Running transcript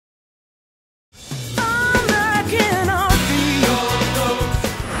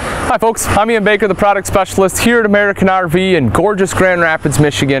Hi folks, I'm Ian Baker, the product specialist here at American RV in gorgeous Grand Rapids,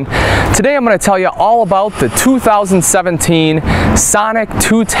 Michigan. Today I'm going to tell you all about the 2017 Sonic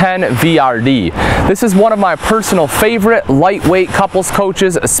 210 VRD. This is one of my personal favorite lightweight couples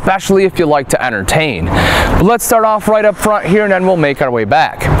coaches, especially if you like to entertain. But let's start off right up front here and then we'll make our way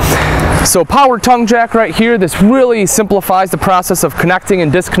back. So power tongue jack right here, this really simplifies the process of connecting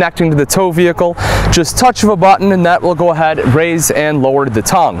and disconnecting to the tow vehicle. Just touch of a button and that will go ahead, raise and lower the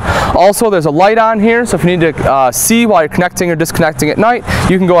tongue. Also there's a light on here, so if you need to see while you're connecting or disconnecting at night,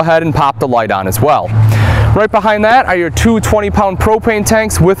 you can go ahead and pop the light on as well. Right behind that are your two 20-pound propane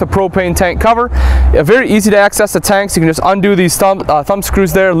tanks with a propane tank cover. Very easy to access the tanks. You can just undo these thumb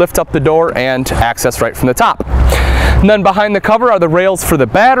screws there, lift up the door and access right from the top. And then behind the cover are the rails for the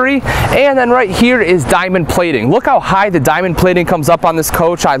battery, and then right here is diamond plating. Look how high the diamond plating comes up on this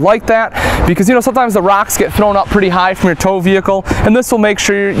coach. I like that because, you know, sometimes the rocks get thrown up pretty high from your tow vehicle, and this will make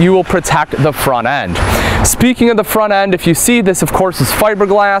sure you will protect the front end. Speaking of the front end, if you see, this of course is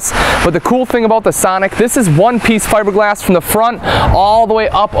fiberglass, but the cool thing about the Sonic, this is one-piece fiberglass from the front all the way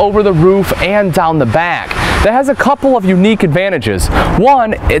up over the roof and down the back. That has a couple of unique advantages.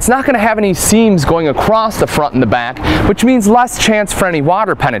 One, it's not going to have any seams going across the front and the back, which means less chance for any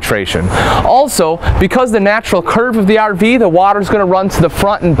water penetration. Also, because the natural curve of the RV, the water is going to run to the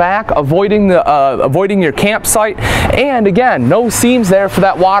front and back, avoiding your campsite, and again, no seams there for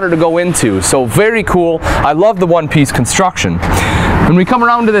that water to go into. So very cool. I love the one-piece construction. When we come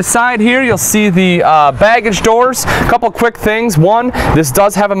around to the side here, you'll see the baggage doors. A couple quick things. One, this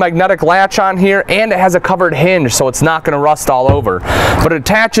does have a magnetic latch on here, and it has a covered hinge, so it's not going to rust all over. But it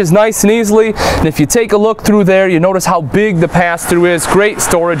attaches nice and easily, and if you take a look through there, you notice how big the pass-through is. Great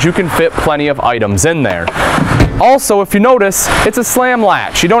storage. You can fit plenty of items in there. Also, if you notice, it's a slam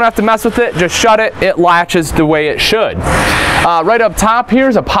latch. You don't have to mess with it, just shut it. It latches the way it should. Right up top here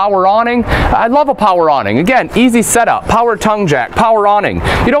is a power awning. I love a power awning. Again, easy setup. Power tongue jack, power awning.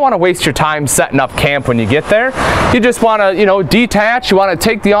 You don't want to waste your time setting up camp when you get there. You just want to, you know, detach. You want to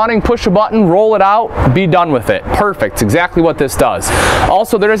take the awning, push a button, roll it out, be done with it. Perfect. Exactly what this does.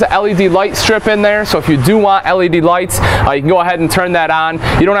 Also, there is a LED light strip in there, so if you do want LED lights, you can go ahead and turn that on.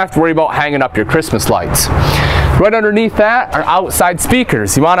 You don't have to worry about hanging up your Christmas lights. Right underneath that are outside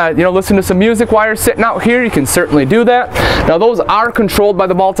speakers. You want to, you know, listen to some music while you're sitting out here, you can certainly do that. Now those are controlled by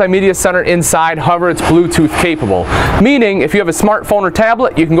the multimedia center inside, however it's Bluetooth capable. Meaning if you have a smartphone or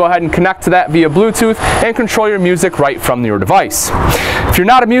tablet, you can go ahead and connect to that via Bluetooth and control your music right from your device. If you're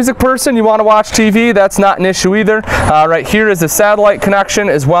not a music person, you want to watch TV, that's not an issue either. Right here is the satellite connection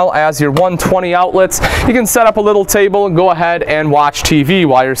as well as your 120 outlets. You can set up a little table and go ahead and watch TV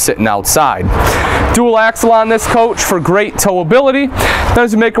while you're sitting outside. Dual axle on this coach for great towability. Then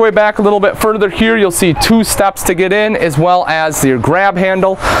as you make your way back a little bit further here, you'll see two steps to get in as well as your grab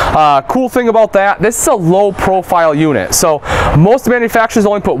handle. Cool thing about that, this is a low profile unit. So most manufacturers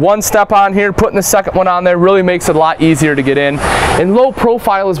only put one step on here. Putting the second one on there really makes it a lot easier to get in. And low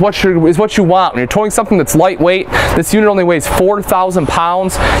profile is what you want. When you're towing something that's lightweight, this unit only weighs 4,000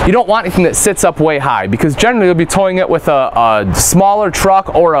 pounds. You don't want anything that sits up way high because generally you'll be towing it with a smaller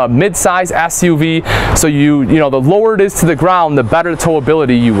truck or a mid-size SUV. So you know, the lower it is to the ground, the better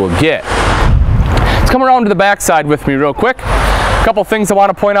towability you will get. Let's come around to the back side with me real quick. A couple things I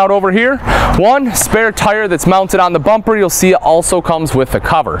want to point out over here. One, spare tire that's mounted on the bumper. You'll see it also comes with a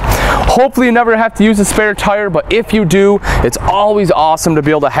cover. Hopefully you never have to use a spare tire, but if you do, it's always awesome to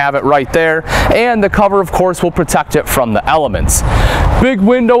be able to have it right there. And the cover, of course, will protect it from the elements. Big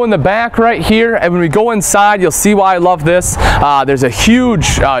window in the back right here, and when we go inside, you'll see why I love this. There's a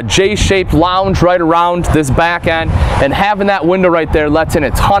huge J-shaped lounge right around this back end, and having that window right there lets in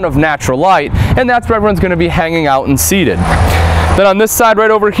a ton of natural light, and that's where everyone's going to be hanging out and seated. Then on this side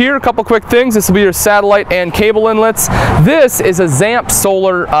right over here, a couple quick things. This will be your satellite and cable inlets. This is a Zamp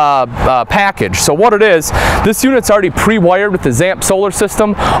solar package. So what it is, this unit's already pre-wired with the Zamp solar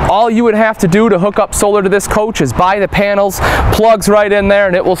system. All you would have to do to hook up solar to this coach is buy the panels, plugs right in there,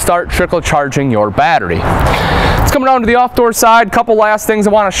 and it will start trickle charging your battery. Let's come around to the off-door side. Couple last things I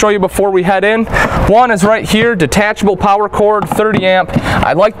want to show you before we head in. One is right here, detachable power cord, 30 amp.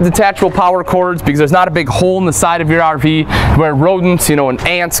 I like the detachable power cords because there's not a big hole in the side of your RV where rodents, you know, and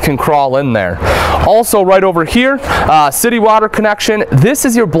ants can crawl in there. Also right over here, city water connection. This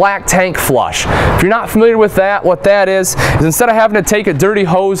is your black tank flush. If you're not familiar with that, what that is instead of having to take a dirty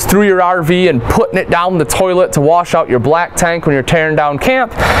hose through your RV and putting it down the toilet to wash out your black tank when you're tearing down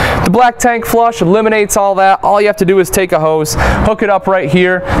camp, the black tank flush eliminates all that. All you have to do is take a hose, hook it up right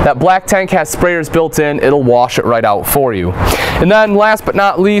here. That black tank has sprayers built in. It'll wash it right out for you. And then last but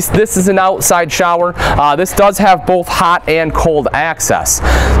not least, this is an outside shower. This does have both hot and cold access.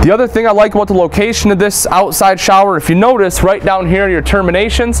 The other thing I like about the location of this outside shower, if you notice right down here are your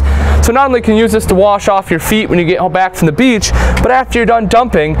terminations. So not only can you use this to wash off your feet when you get back from the beach, but after you're done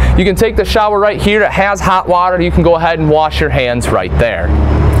dumping, you can take the shower right here. It has hot water. You can go ahead and wash your hands right there.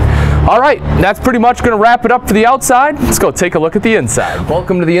 All right, that's pretty much going to wrap it up for the outside. Let's go take a look at the inside.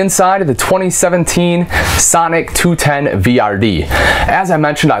 Welcome to the inside of the 2017 Sonic 210 VRD. As I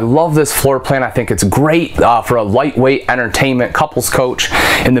mentioned, I love this floor plan. I think it's great for a lightweight entertainment couples coach.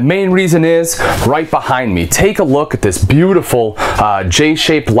 And the main reason is right behind me. Take a look at this beautiful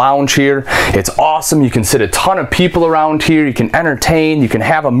J-shaped lounge here. It's awesome. You can sit a ton of people around here. You can entertain. You can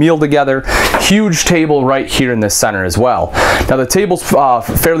have a meal together. Huge table right here in the center as well. Now the table's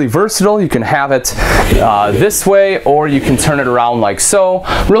fairly versatile. You can have it this way, or you can turn it around like so,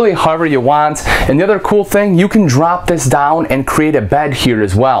 really however you want. And the other cool thing, you can drop this down and create a bed here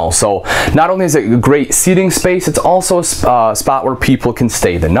as well. So not only is it a great seating space, it's also a spot where people can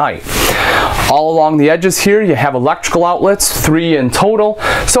stay the night. All along the edges here, you have electrical outlets, 3 in total,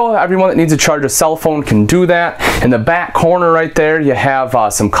 so everyone that needs to charge a cell phone can do that. In the back corner right there, you have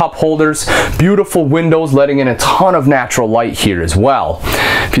some cup holders, beautiful windows letting in a ton of natural light here as well.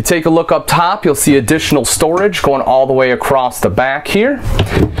 If you take a look up top, you'll see additional storage going all the way across the back here.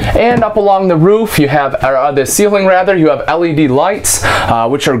 And up along the roof, you have, the ceiling rather, you have LED lights,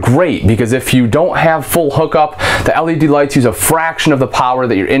 which are great because if you don't have full hookup, the LED lights use a fraction of the power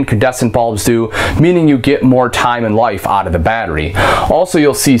that your incandescent bulbs do, meaning you get more time and life out of the battery. Also,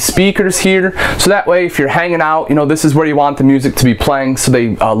 you'll see speakers here, so that way if you're hanging out, you know, this is where you want the music to be playing, so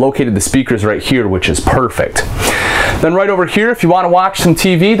they located the speakers right here, which is perfect. Then right over here, if you want to watch some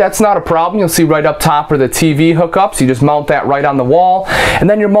TV, that's not a problem. You'll see right up top are the TV hookups. You just mount that right on the wall. And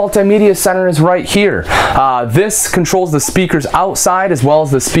then your multimedia center is right here. This controls the speakers outside as well as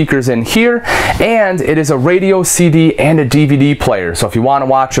the speakers in here. And it is a radio, CD, and a DVD player. So if you want to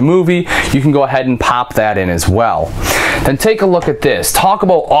watch a movie, you can go ahead and pop that in as well. Then take a look at this. Talk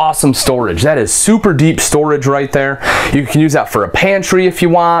about awesome storage. That is super deep storage right there. You can use that for a pantry if you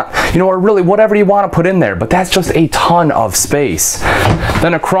want, you know, or really whatever you want to put in there. But that's just a ton of space.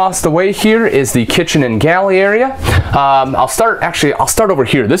 Then across the way here is the kitchen and galley area. I'll start over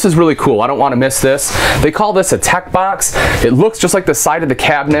here. This is really cool. I don't want to miss this. They call this a tech box. It looks just like the side of the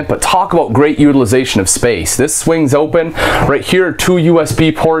cabinet, but talk about great utilization of space. This swings open. Right here are 2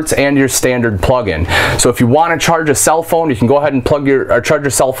 USB ports and your standard plug-in. So if you want to charge a cell phone, you can go ahead and charge your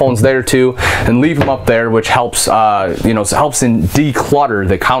cell phones there too, and leave them up there, which helps helps in declutter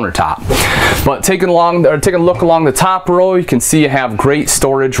the countertop. But taking a look along the top row, you can see you have great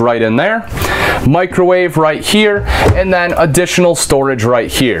storage right in there, microwave right here, and then additional storage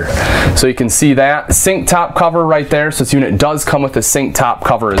right here. So you can see that sink top cover right there. So this unit does come with a sink top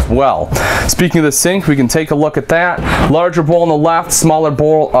cover as well. Speaking of the sink, we can take a look at that. Larger bowl on the left, smaller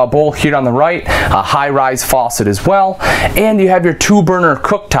bowl here on the right, a high-rise faucet as well, and you have your 2-burner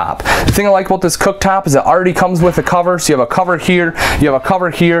cooktop. The thing I like about this cooktop is it already comes with a cover, so you have a cover here, you have a cover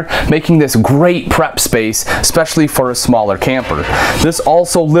here, making this great prep space, especially for a smaller camper. This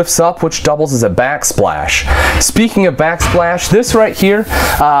also lifts up, which doubles as a backsplash. Speaking of backsplash, this right here,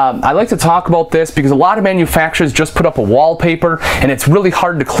 I like to talk about this because a lot of manufacturers just put up a wallpaper and it's really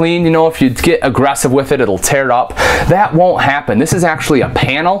hard to clean. You know, if you get aggressive with it, it'll tear up. That won't happen. This is actually a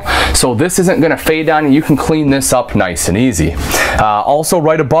panel, so this isn't going to fade on you. You can clean this up nice and easy. Also,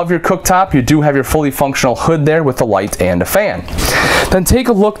 right above your cooktop, you do have your fully functional hood there with a light and a fan. Then take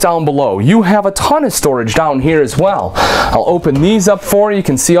a look down below. You have a ton of storage down here as well. I'll open these up for you. You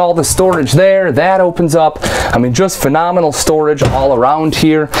can see all the storage there. That opens up. I mean, just phenomenal storage all around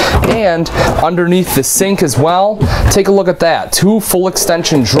here. And underneath the sink as well, take a look at that. 2 full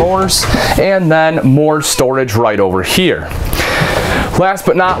extension drawers, and then more storage right over here. Last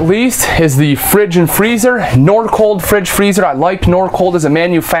but not least is the fridge and freezer. Norcold fridge freezer. I like Norcold as a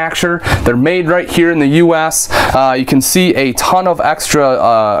manufacturer. They're made right here in the US. You can see a ton of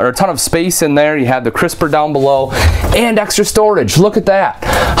a ton of space in there. You have the crisper down below and extra storage. Look at that.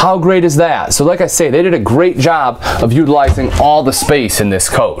 How great is that? So like I say, they did a great job of utilizing all the space in this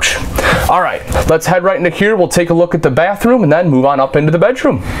coach. All right, let's head right into here. We'll take a look at the bathroom and then move on up into the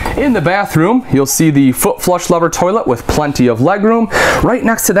bedroom. In the bathroom, you'll see the foot flush lever toilet with plenty of legroom. Right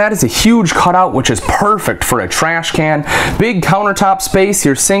next to that is a huge cutout, which is perfect for a trash can. Big countertop space,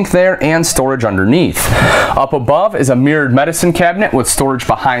 your sink there, and storage underneath. Up above is a mirrored medicine cabinet with storage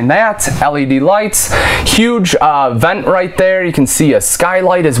behind that, LED lights, huge vent right there. You can see a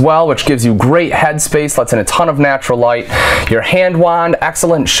skylight as well, which gives you great headspace, lets in a ton of natural light. Your hand wand,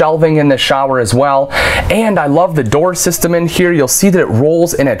 excellent shelving in the shower as well. And I love the door system in here. You'll see that it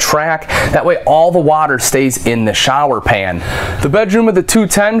rolls in a track. That way all the water stays in the shower pan. The bedroom of the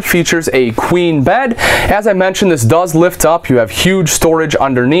 210 features a queen bed. As I mentioned, this does lift up. You have huge storage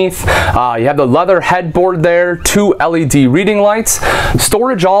underneath. You have the leather headboard there, 2 LED reading lights,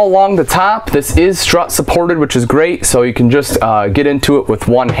 storage all along the top. This is strut supported, which is great, so you can just get into it with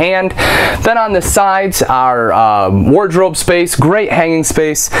one hand. Then on the sides are wardrobe space, great hanging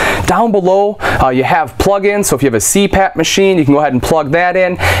space. Down below you have plug-ins, so if you have a CPAP machine, you can go ahead and plug that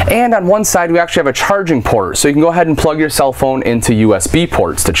in. And on one side we actually have a charging port, so you can go ahead and plug your cell phone into USB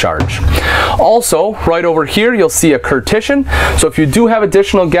ports to charge. Also, right over here you'll see a curtition, so if you do have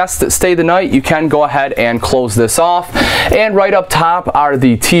additional guests that stay the night, you can go ahead and close this off. And right up top are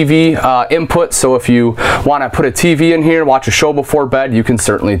the TV inputs, so if you want to put a TV in here, watch a show before bed, you can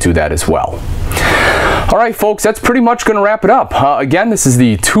certainly do that as well. Alright folks, that's pretty much going to wrap it up. Again, this is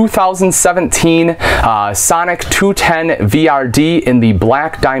the 2017 Sonic 210 VRD in the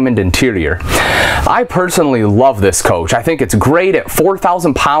black diamond interior. I personally love this coach. I think it's great at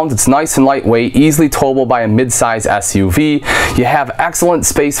 4,000 pounds. It's nice and lightweight, easily towable by a mid-size SUV. You have excellent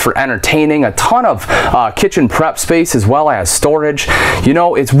space for entertaining, a ton of kitchen prep space as well as storage. You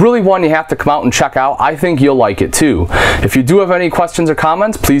know, it's really one you have to come out and check out. I think you'll like it too. If you do have any questions or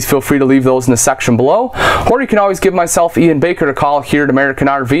comments, please feel free to leave those in the section below. Or you can always give myself, Ian Baker, a call here at American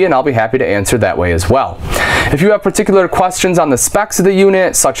RV, and I'll be happy to answer that way as well. If you have particular questions on the specs of the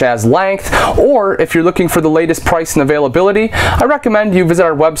unit, such as length, or if you're looking for the latest price and availability, I recommend you visit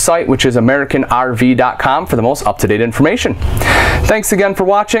our website, which is AmericanRV.com, for the most up-to-date information. Thanks again for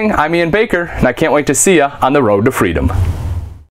watching. I'm Ian Baker, and I can't wait to see you on the road to freedom.